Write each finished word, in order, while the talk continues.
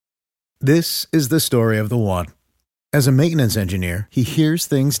This is the story of the one. As a maintenance engineer, he hears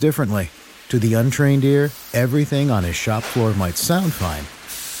things differently. To the untrained ear, everything on his shop floor might sound fine,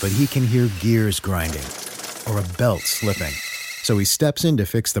 but he can hear gears grinding or a belt slipping. So he steps in to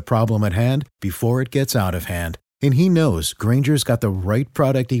fix the problem at hand before it gets out of hand. And he knows Grainger's got the right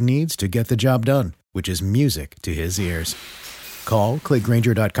product he needs to get the job done, which is music to his ears. Call, click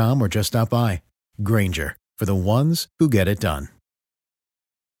Grainger.com, or just stop by. Grainger, for the ones who get it done.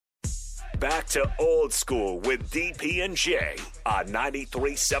 Back to old school with DP and J on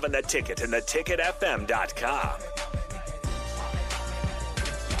 93.7 The Ticket and theticketfm.com.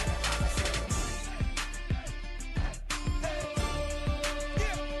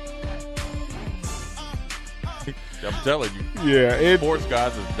 I'm telling you. Yeah, sports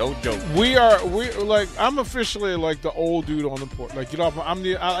guys is no joke. We like I'm officially like the old dude on the porch. Like, you know,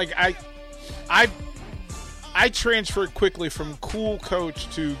 I transferred quickly from cool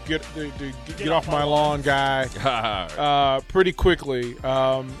coach to get off my lawn guy pretty quickly.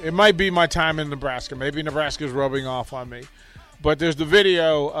 It might be my time in Nebraska. Maybe Nebraska's rubbing off on me. But there's the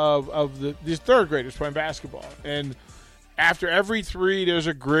video of these third graders playing basketball. And after every three, there's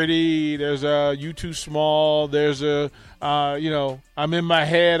a gritty, there's a you too small, there's a, I'm in my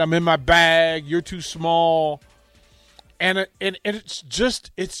head, I'm in my bag, you're too small. And it's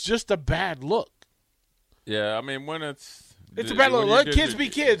just a bad look. Yeah, I mean, when it's a bad look. Let kids be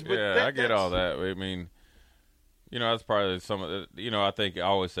kids. But yeah, I get all that. I mean, that's probably some of the, I think I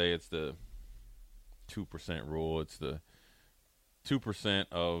always say it's the 2% rule. It's the 2%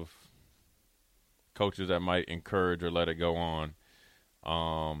 of coaches that might encourage or let it go on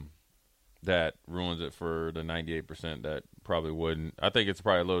that ruins it for the 98% that probably wouldn't. I think it's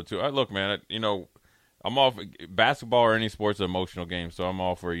probably a little too. Look, man, I'm all for basketball or any sports an emotional game, so I'm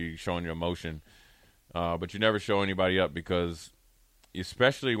all for you showing your emotion. But you never show anybody up because,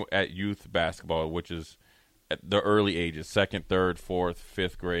 especially at youth basketball, which is at the early ages, 2nd, 3rd, 4th,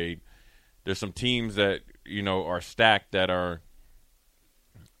 5th grade, there's some teams that, are stacked that are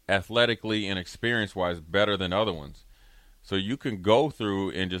athletically and experience-wise better than other ones. So you can go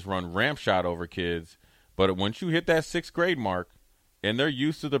through and just run ramp shot over kids, but once you hit that 6th grade mark and they're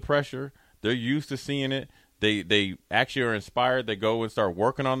used to the pressure, they're used to seeing it, they actually are inspired, they go and start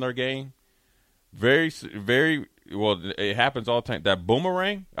working on their game. Very, very well. It happens all the time. That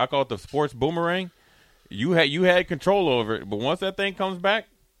boomerang, I call it the sports boomerang. You had control over it, but once that thing comes back,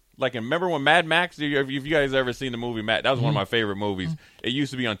 like, remember when Mad Max? If you guys ever seen the movie Mad, that was one of my favorite movies. It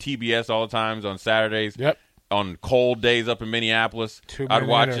used to be on TBS all the times on Saturdays. Yep. On cold days up in Minneapolis, I'd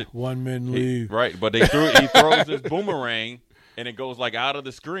watch it. 1 men leave. Right, but he throws this boomerang and it goes like out of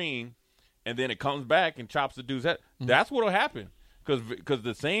the screen, and then it comes back and chops the dude's head. That's what'll happen because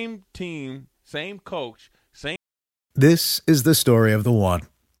the same team. Same coach, same. This is the story of the one.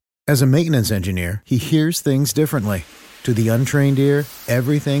 As a maintenance engineer, he hears things differently. To the untrained ear,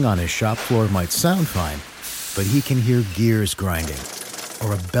 everything on his shop floor might sound fine, but he can hear gears grinding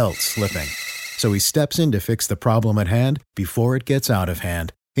or a belt slipping. So he steps in to fix the problem at hand before it gets out of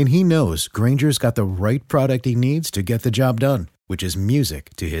hand. And he knows Grainger's got the right product he needs to get the job done, which is music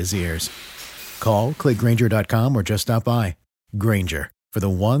to his ears. Call, click Grainger.com, or just stop by. Grainger, for the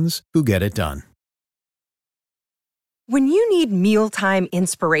ones who get it done. When you need mealtime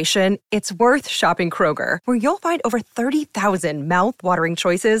inspiration, it's worth shopping Kroger, where you'll find over 30,000 mouth-watering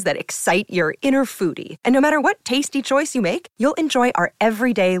choices that excite your inner foodie. And no matter what tasty choice you make, you'll enjoy our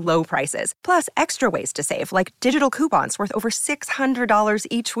everyday low prices, plus extra ways to save, like digital coupons worth over $600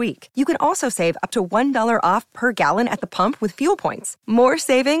 each week. You can also save up to $1 off per gallon at the pump with fuel points. More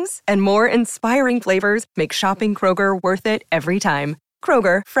savings and more inspiring flavors make shopping Kroger worth it every time.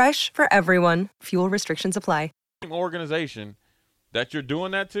 Kroger, fresh for everyone. Fuel restrictions apply. Organization that you're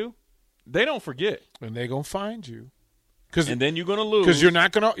doing that to, they don't forget. And they're going to find you. And then you're going to lose. Because you're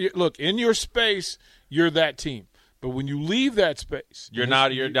not going to – look, in your space, you're that team. But when you leave that space – You're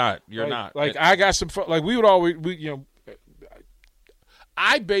not. Like, I got some – like, we would always –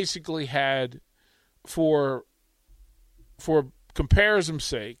 I basically had, for comparison's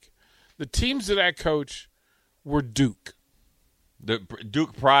sake, the teams that I coach were Duke. The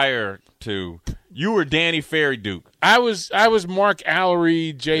Duke prior to you were Danny Ferry Duke. I was Mark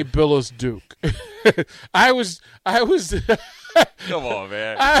Allery, Jay Billis Duke. I was. Come on,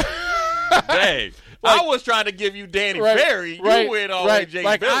 man. Hey, I was trying to give you Danny Ferry. You went all the Jay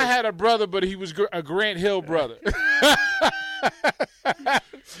like Billis. I had a brother, but he was a Grant Hill brother.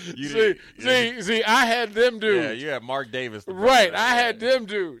 See, I had them dudes. Yeah, you had Mark Davis. Right, I had them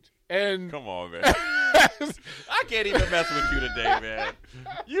dudes. And come on, man. I can't even mess with you today, man.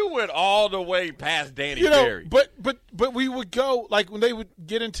 You went all the way past Danny Ferry. But we would go, like, when they would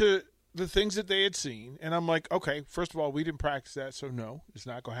get into the things that they had seen, and I'm like, okay, first of all, we didn't practice that, so no, it's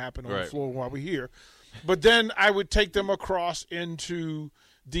not going to happen on the floor while we're here. But then I would take them across into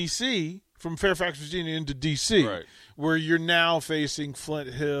D.C., from Fairfax, Virginia into D.C., where you're now facing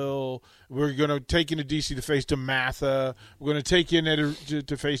Flint Hill. We're going to take you to D.C. to face DeMatha. We're going to take you in there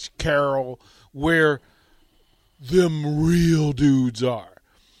to face Carroll, where them real dudes are.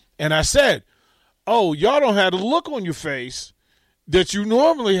 And I said, oh, y'all don't have the look on your face that you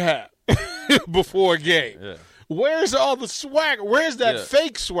normally have before a game. Yeah. Where's all the swagger? Where's that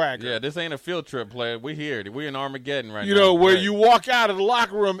fake swagger? Yeah, this ain't a field trip, player. We here. We in Armageddon right now. You know, where you walk out of the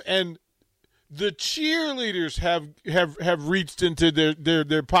locker room and the cheerleaders have reached into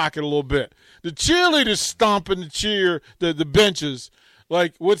their pocket a little bit. The cheerleaders stomping the benches.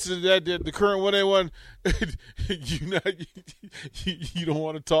 Like, what's the current 1A1? You don't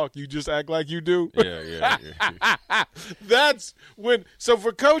want to talk. You just act like you do. Yeah. That's when. So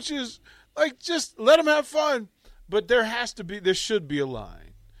for coaches, like, just let them have fun. But there should be a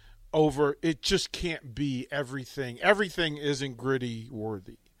line over. It just can't be everything. Everything isn't gritty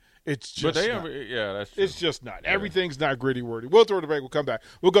worthy. It's just that's true. It's just not. Yeah. Everything's not gritty worthy. We'll throw the break. We'll come back.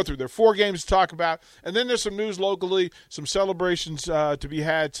 We'll go through. There are 4 games to talk about, and then there's some news locally, some celebrations to be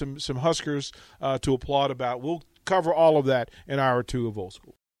had, some Huskers to applaud about. We'll cover all of that in hour 2 of Old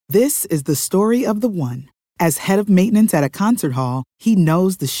School. This is the story of the one. As head of maintenance at a concert hall, he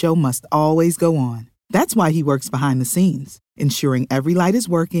knows the show must always go on. That's why he works behind the scenes, ensuring every light is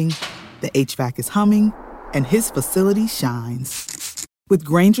working, the HVAC is humming, and his facility shines. With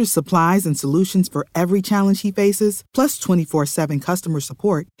Grainger's supplies and solutions for every challenge he faces, plus 24/7 customer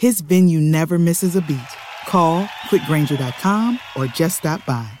support, his venue never misses a beat. Call quickgrainger.com or just stop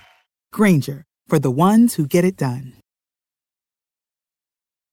by. Grainger, for the ones who get it done.